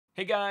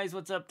Hey guys,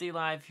 what's up?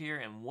 D-Live here,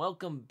 and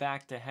welcome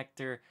back to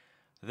Hector.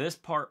 This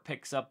part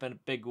picks up in a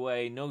big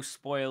way. No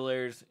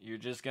spoilers. You're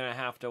just gonna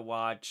have to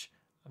watch.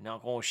 I'm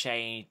not gonna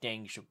say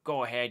anything, so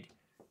go ahead,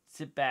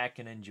 sit back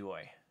and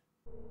enjoy.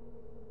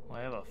 Well,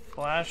 I have a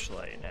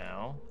flashlight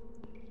now.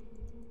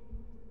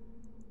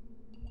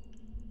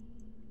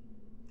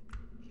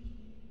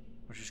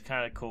 Which is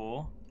kind of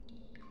cool.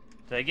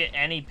 Did I get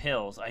any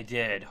pills? I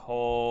did.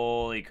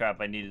 Holy crap,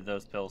 I needed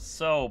those pills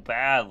so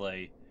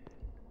badly.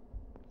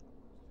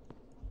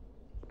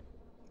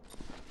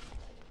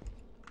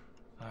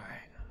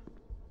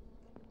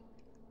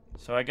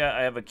 So I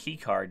have a key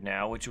card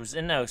now, which was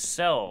in those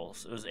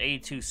cells. It was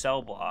A2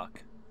 cell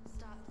block.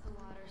 Stop the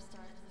water,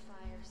 start the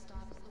fire.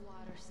 Stop the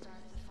water,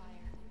 start the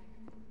fire.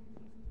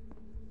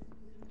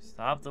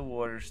 Stop the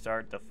water,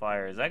 start the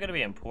fire. Is that going to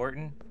be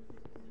important?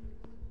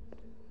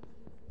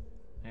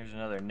 Here's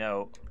another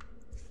note.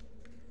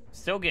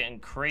 Still getting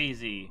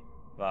crazy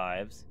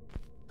vibes.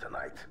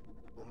 Tonight,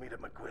 we'll meet at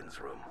McGuinn's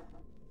room.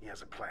 He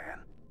has a plan.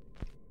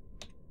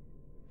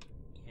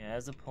 He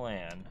has a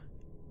plan.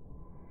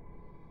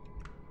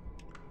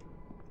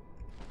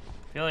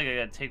 I feel like I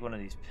gotta take one of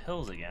these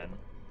pills again.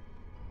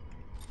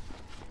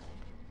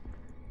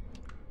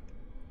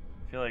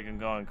 I feel like I'm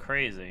going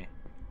crazy.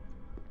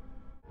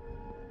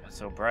 It's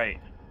so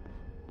bright.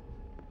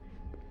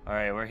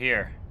 Alright, we're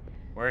here.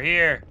 We're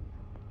here!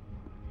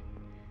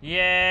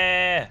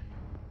 Yeah!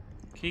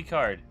 Key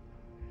card.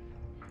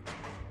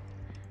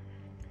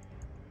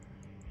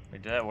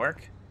 Wait, did that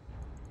work?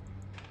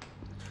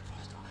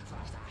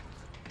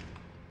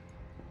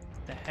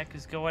 What the heck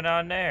is going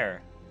on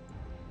there?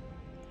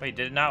 Wait,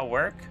 did it not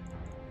work?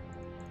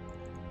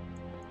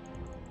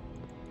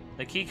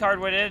 The key card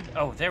went in?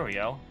 Oh, there we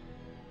go.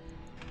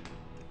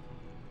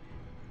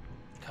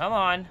 Come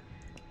on.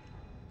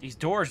 These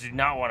doors do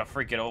not want to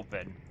freaking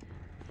open.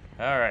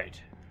 Alright.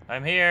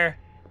 I'm here.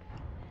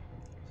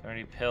 Is there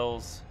any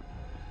pills?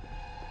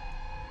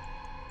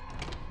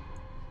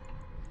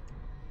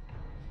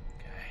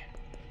 Okay.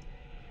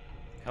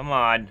 Come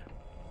on.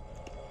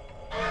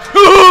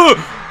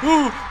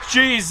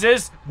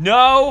 Jesus!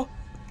 No!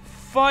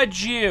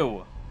 Fudge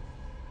you!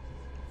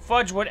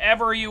 Fudge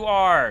whatever you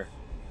are!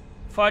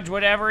 Fudge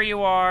whatever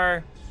you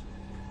are!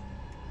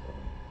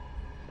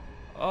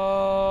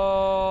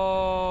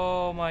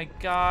 Oh my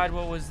god,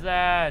 what was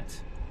that?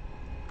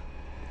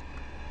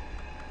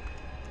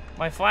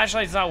 My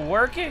flashlight's not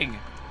working!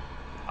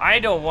 I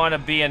don't want to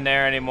be in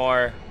there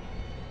anymore.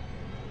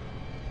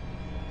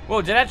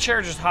 Whoa, did that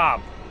chair just hop?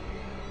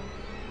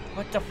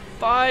 What the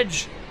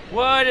fudge?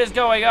 What is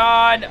going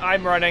on?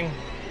 I'm running.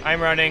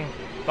 I'm running.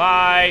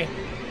 Bye.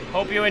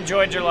 Hope you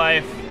enjoyed your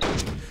life.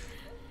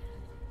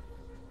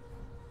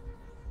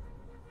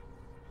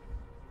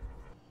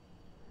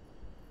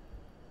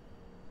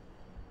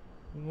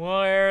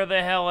 Where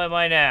the hell am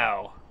I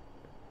now?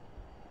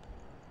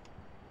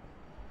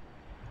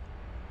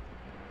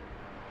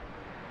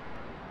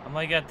 I'm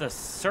like at the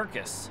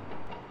circus.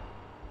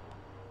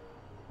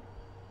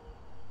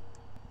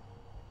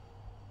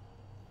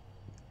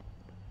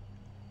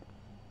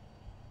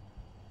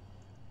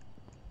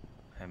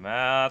 I'm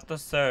at the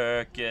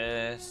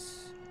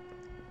circus.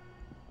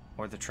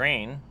 Or the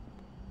train.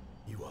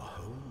 You are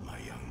home, my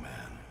young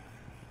man.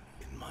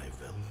 In my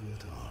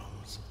velvet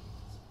arms.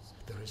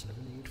 There is no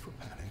need for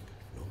panic,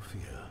 no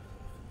fear.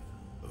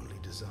 Only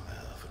desire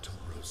for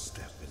tomorrow's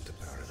step into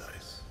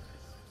paradise.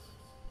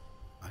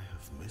 I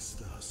have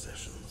missed our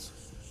sessions.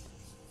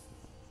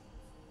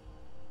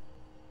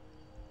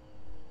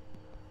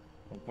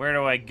 Where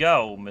do I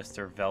go,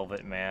 Mr.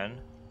 Velvet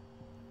Man?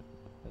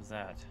 What's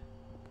that?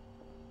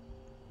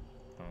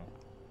 Oh.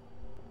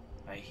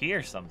 I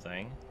hear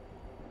something.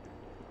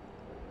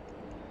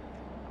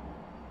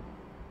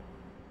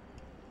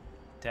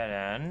 Dead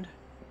end.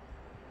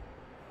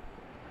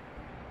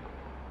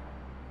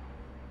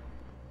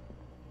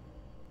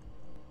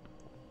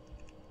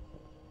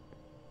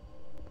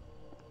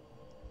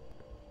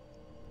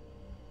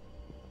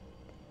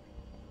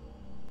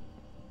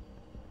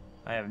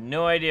 I have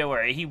no idea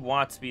where he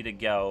wants me to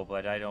go,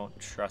 but I don't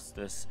trust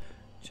this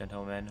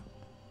gentleman.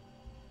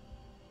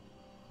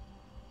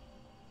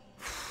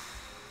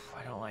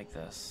 I don't like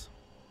this.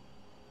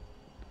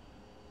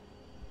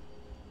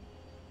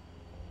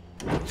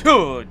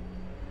 Dude!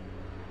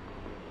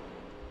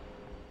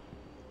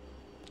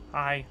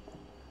 Hi.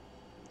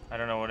 I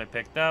don't know what I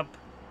picked up,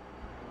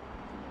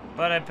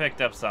 but I picked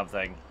up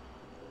something.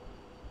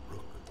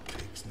 Rook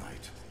takes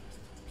knight.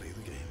 Play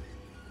the game.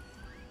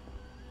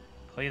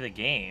 Play the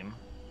game?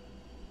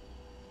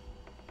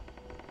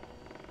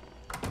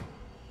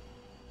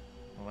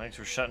 Well, thanks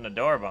for shutting the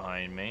door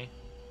behind me.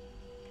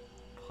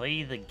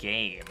 Play the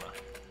game.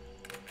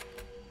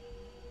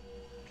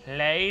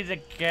 Play the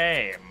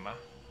game.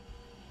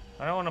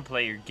 I don't want to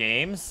play your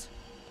games.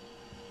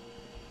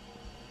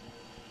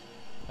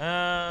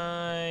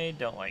 I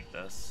don't like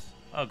this.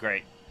 Oh,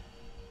 great.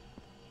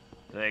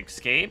 Did I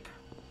escape?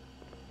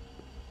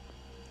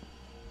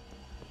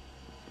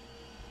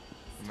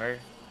 Where?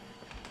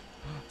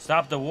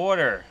 Stop the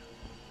water.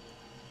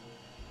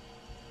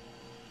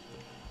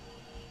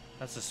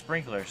 That's a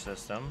sprinkler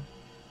system.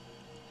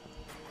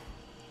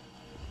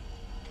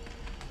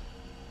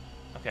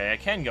 Okay, I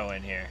can go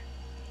in here.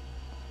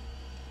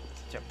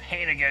 It's a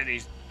pain to get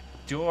these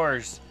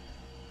doors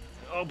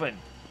open.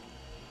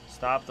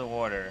 Stop the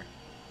water.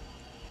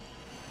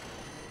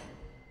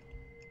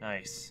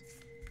 Nice.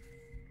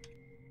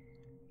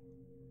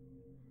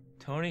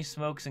 Tony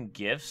smokes and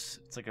gifts?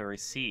 It's like a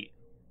receipt.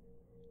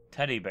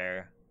 Teddy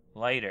bear.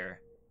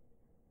 Lighter.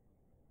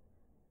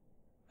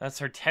 That's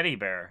her teddy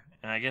bear.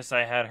 And I guess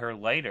I had her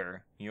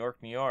lighter. New York,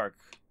 New York.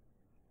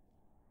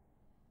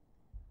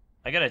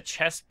 I got a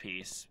chess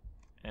piece.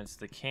 And it's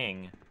the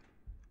king.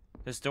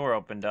 This door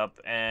opened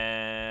up,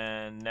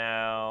 and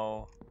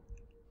now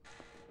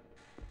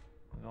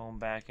I'm going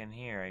back in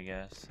here, I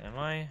guess. Am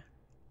I?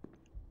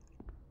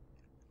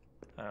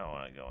 I don't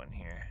want to go in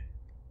here.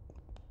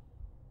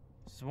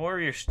 Some more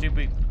of your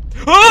stupid.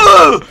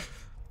 Oh!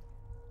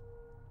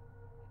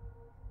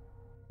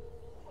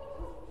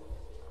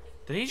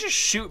 Did he just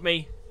shoot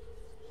me?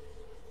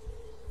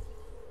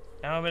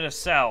 Now I'm in a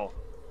cell.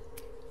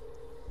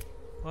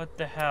 What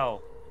the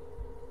hell?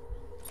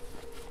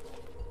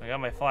 I got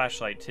my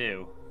flashlight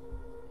too.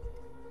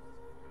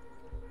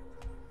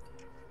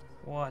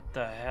 What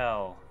the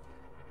hell?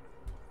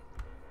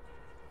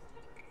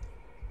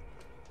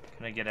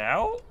 Can I get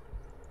out?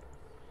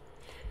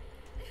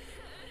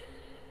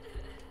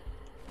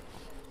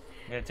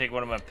 I'm gonna take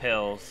one of my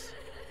pills.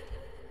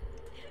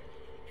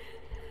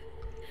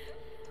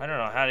 I don't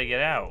know how to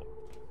get out.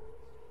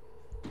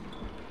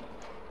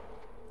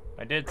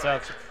 I did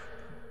something.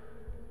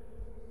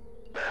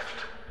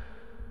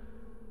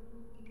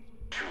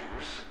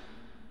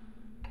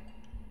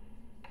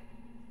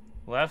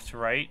 Left,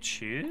 right,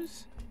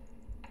 choose?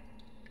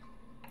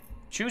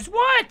 Choose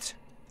what?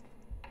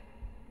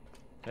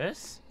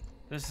 This?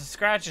 This is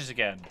scratches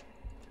again.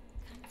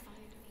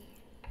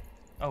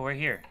 Oh, we're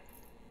here.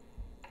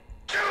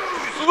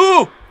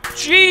 Ooh!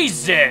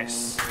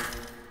 Jesus!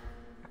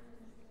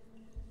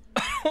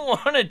 I don't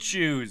want to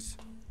choose.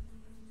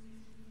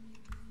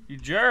 You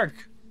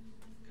jerk.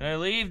 Can I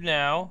leave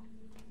now?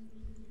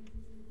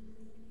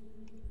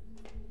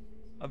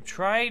 I'm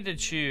trying to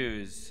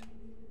choose.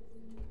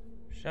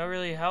 It's not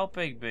really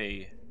helping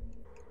me.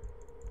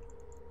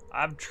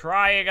 I'm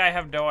trying. I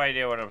have no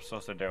idea what I'm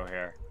supposed to do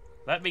here.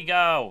 Let me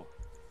go.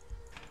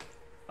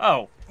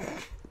 Oh.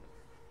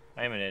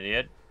 I'm an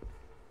idiot.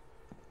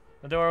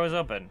 The door was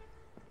open.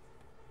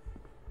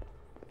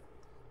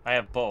 I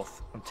have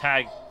both. I'm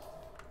tagged.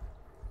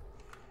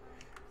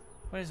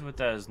 What is with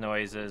those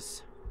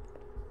noises?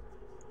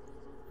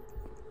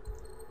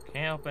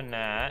 Can't open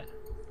that.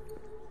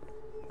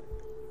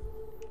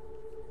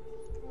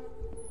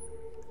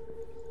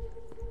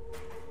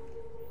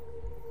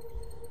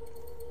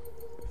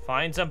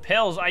 Find some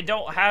pills. I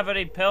don't have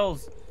any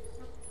pills.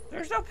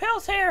 There's no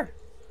pills here.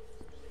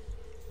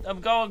 I'm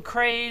going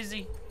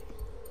crazy.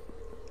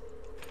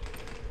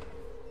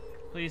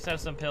 Please have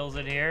some pills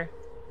in here.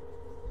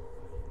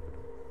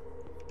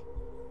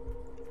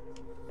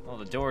 Oh,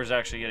 the door's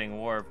actually getting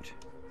warped.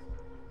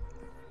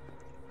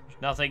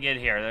 There's nothing in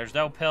here. There's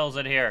no pills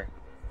in here.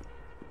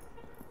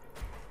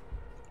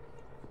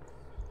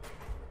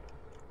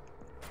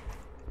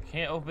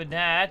 Can't open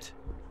that.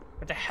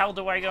 Where the hell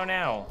do I go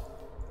now?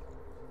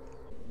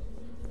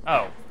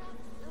 Oh.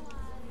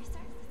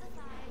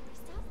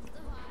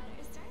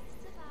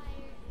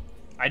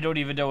 I don't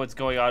even know what's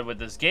going on with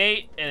this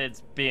gate, and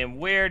it's being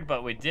weird,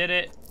 but we did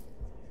it.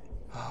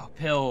 Oh,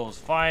 pills,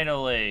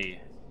 finally.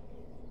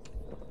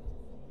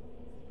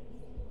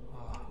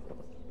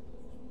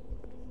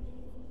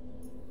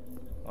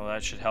 Oh,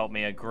 that should help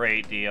me a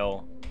great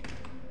deal.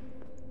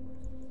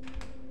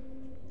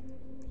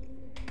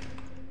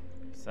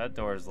 So that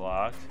door's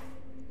locked.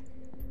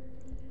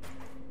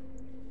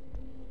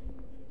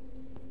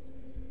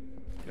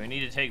 Do I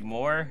need to take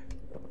more?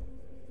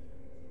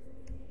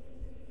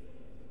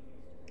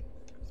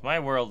 My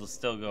world is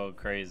still going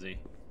crazy.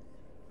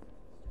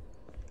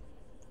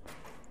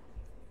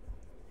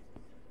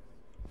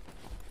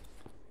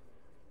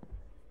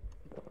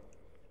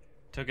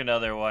 Took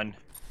another one.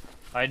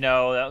 I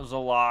know, that was a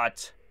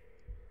lot.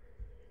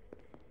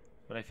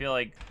 But I feel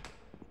like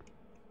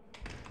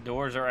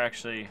doors are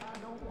actually... I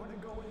don't want to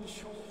go in the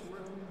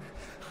showroom.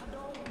 I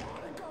don't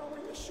want to go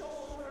in the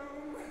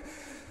showroom.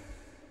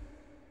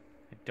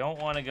 I don't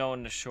want to go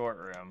in the short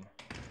room.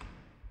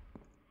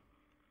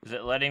 Is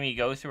it letting me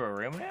go through a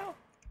room now?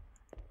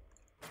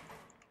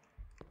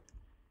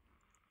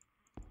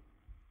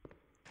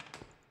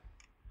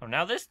 Oh,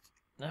 now this...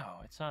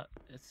 No, it's not...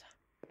 It's...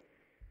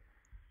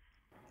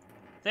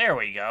 There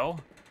we go.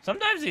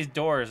 Sometimes these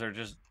doors are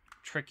just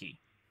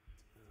tricky.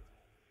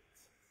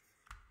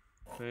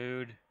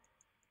 Food.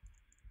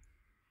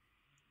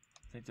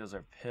 I think those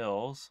are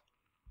pills.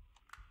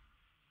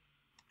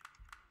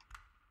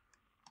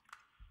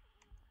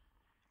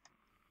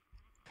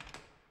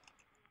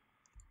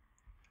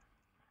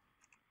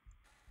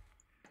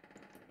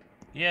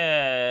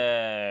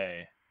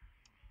 Yay!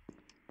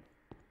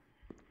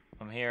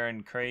 I'm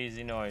hearing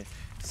crazy noise.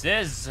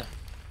 Jesus!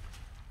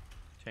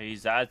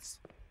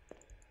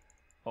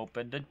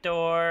 Open the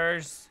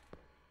doors.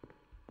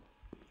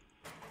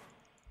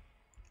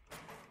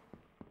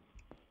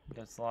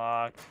 That's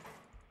locked.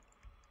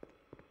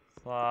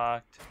 It's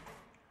locked.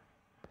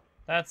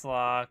 That's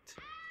locked.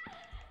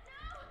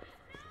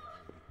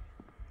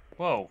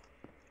 Whoa.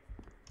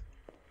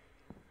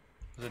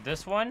 Was it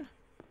this one?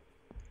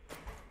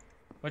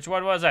 Which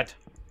one was it?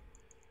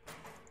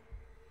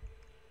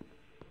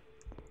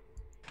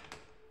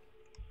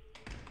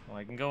 Well,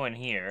 I can go in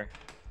here.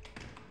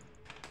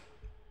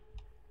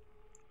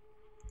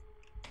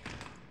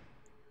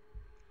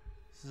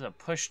 This is a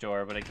push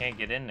door, but I can't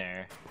get in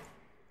there.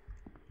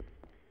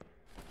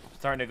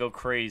 Starting to go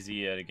crazy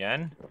yet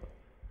again.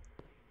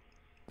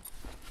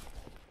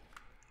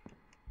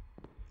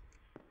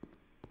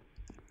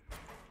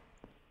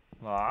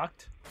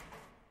 Locked.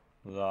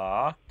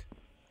 Locked.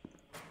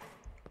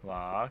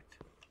 Locked.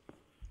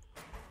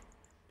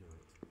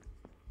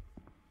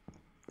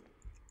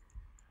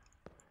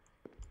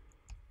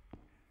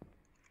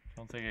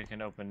 Don't think I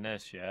can open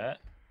this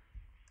yet.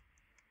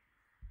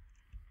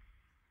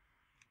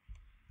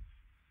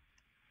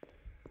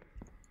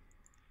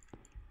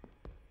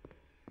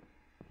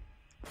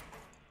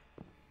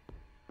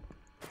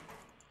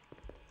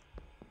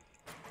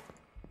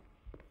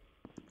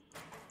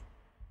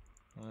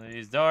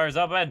 These doors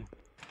open.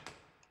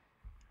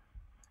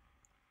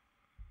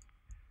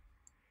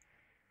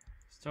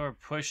 This door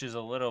pushes a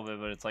little bit,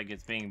 but it's like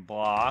it's being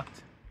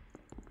blocked.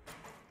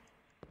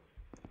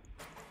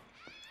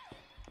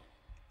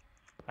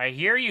 I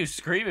hear you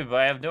screaming,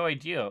 but I have no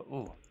idea.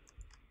 Ooh.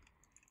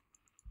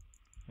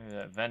 Maybe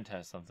that vent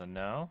has something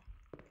now.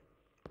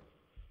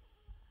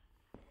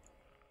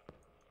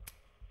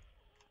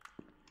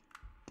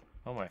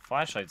 Oh, my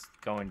flashlight's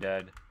going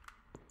dead.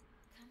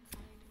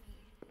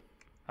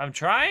 I'm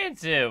trying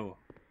to.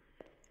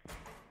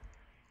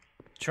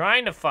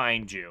 Trying to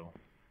find you.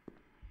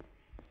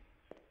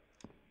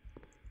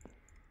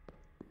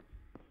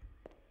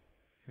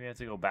 We have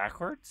to go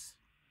backwards?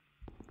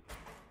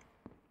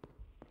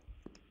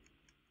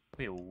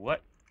 Wait,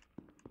 what?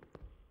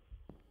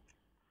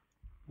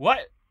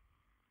 What?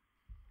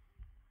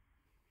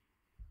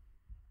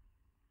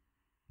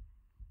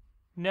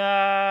 No.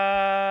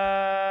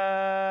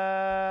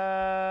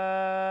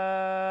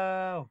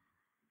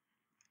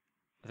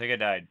 I think I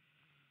died.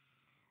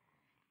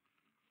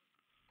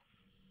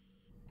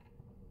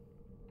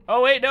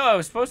 Oh, wait, no, I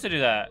was supposed to do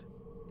that.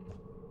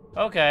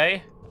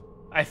 Okay.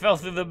 I fell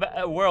through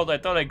the world. I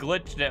thought I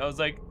glitched it. I was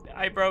like,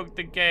 I broke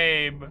the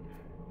game.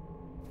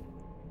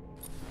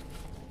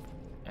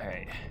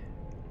 Alright.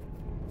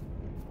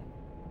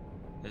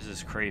 This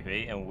is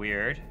creepy and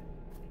weird.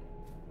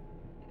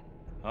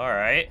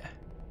 Alright.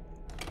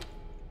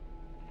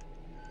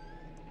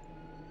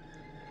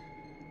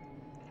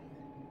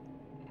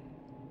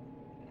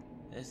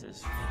 This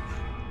is...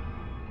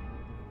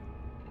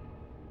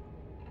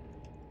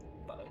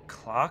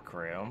 clock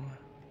room?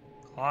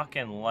 Clock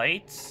and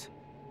lights?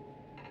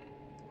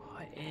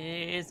 What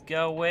is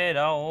going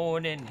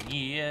on in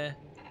here?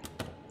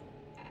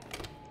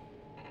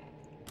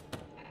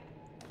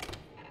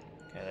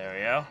 Okay, there we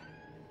go.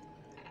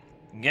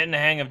 I'm getting the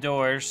hang of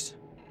doors.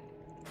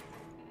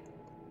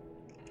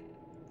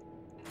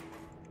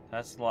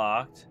 That's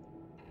locked.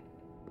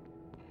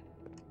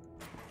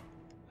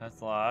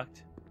 That's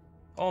locked.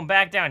 Oh, I'm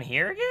back down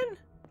here again?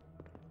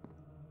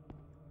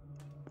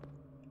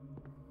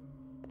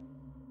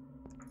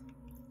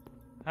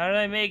 How did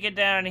I make it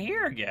down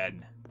here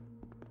again?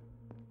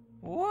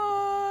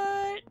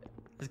 What?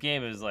 This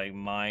game is like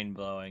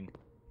mind-blowing.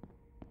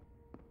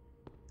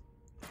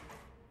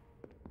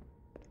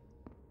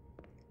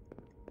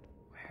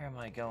 Where am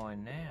I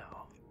going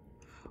now?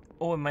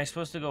 Oh, am I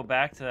supposed to go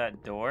back to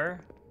that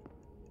door?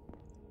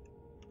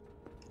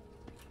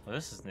 Well,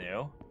 this is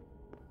new.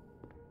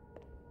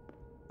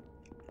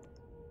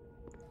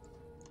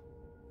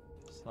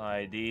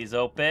 Slide these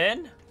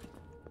open.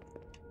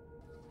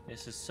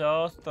 This is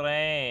so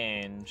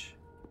strange.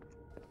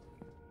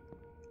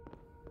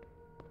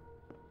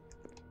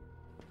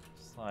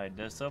 Slide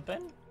this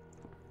open.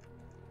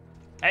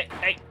 Hey,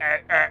 hey, hey,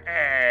 hey,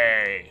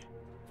 hey!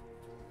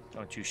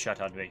 Don't you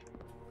shut on me.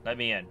 Let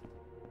me in.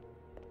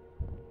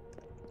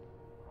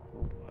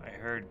 I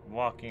heard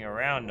walking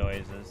around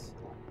noises.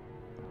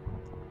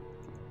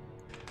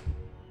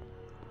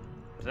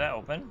 Is that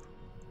open?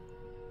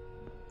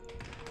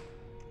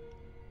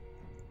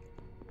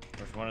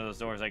 There's one of those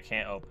doors I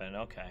can't open.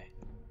 Okay.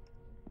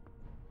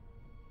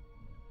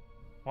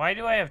 Why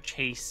do I have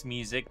chase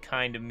music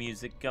kind of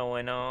music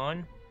going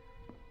on?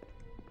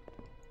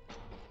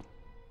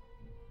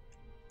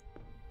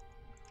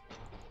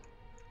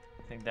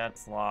 I think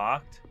that's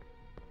locked.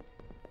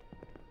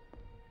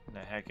 Get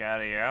the heck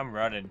out of here. I'm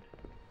running.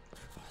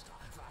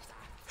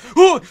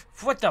 Oh!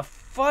 What the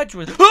fudge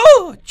was...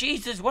 Oh!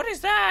 Jesus, what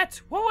is that?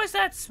 What was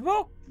that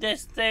smoke?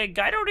 This thing?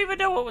 I don't even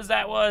know what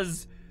that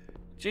was.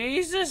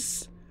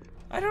 Jesus.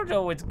 I don't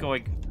know what's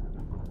going...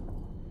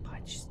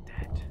 Punch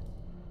that.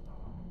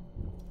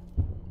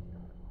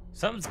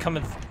 Something's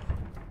coming...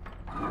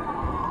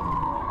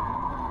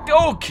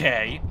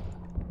 Okay.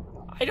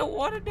 I don't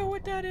want to know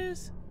what that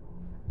is.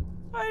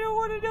 I don't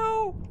want to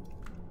know.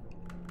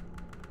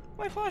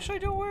 My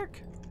flashlight don't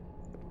work.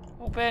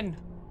 Open.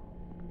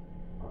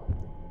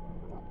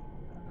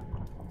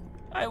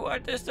 I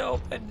want this to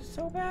open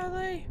so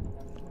badly.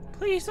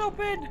 Please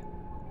open.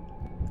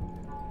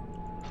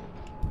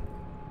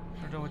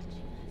 I don't know what...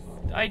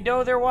 I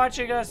know they're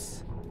watching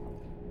us.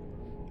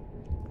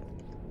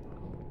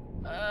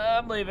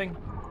 I'm leaving.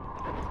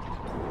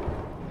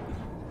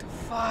 The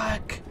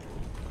fuck?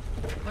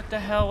 What the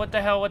hell? What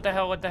the hell? What the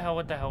hell? What the hell?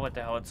 What the hell? What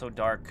the hell? It's so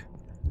dark.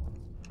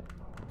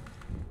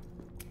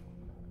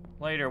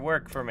 Later,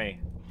 work for me.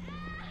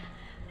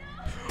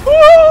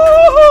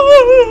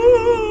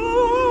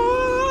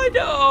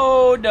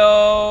 No,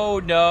 no,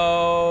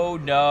 no, no,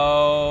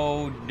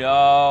 no,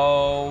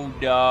 no,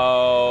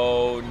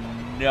 no,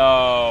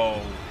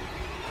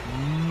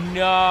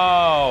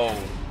 no,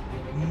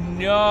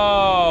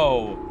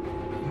 no,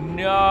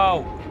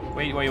 no.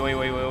 Wait.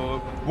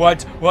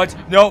 What?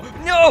 No,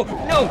 no,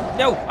 no,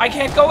 no. I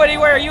can't go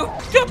anywhere. You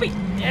stupid.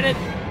 Did it.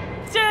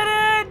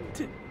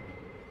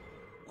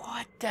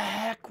 What the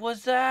heck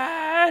was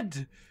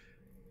that?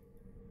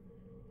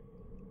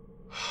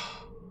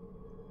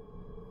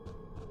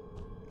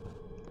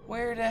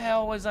 Where the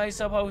hell was I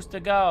supposed to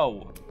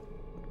go?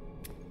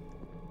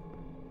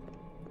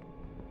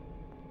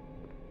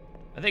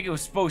 I think it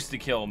was supposed to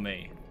kill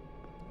me.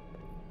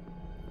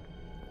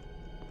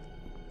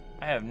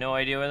 I have no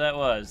idea where that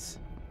was.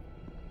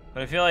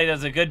 But I feel like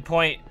that's a good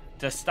point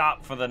to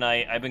stop for the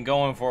night. I've been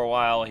going for a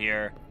while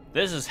here.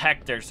 This is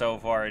Hector so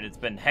far, and it's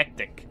been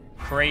hectic.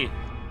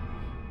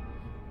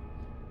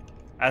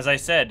 As I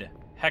said,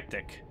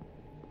 hectic.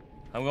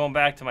 I'm going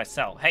back to my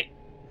cell. Hey,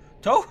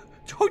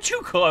 don't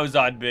you close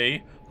on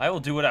me. I will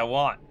do what I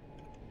want.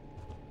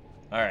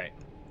 Alright.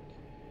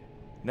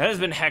 That has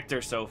been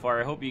Hector so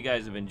far. I hope you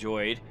guys have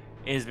enjoyed.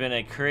 It has been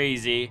a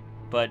crazy,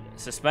 but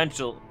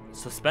suspenseful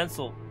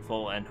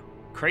and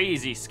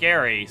crazy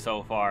scary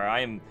so far. I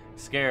am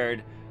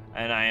scared,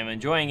 and I am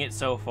enjoying it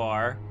so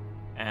far.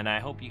 And I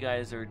hope you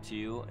guys are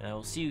too. And I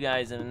will see you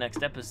guys in the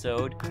next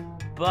episode.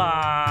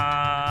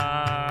 Bye!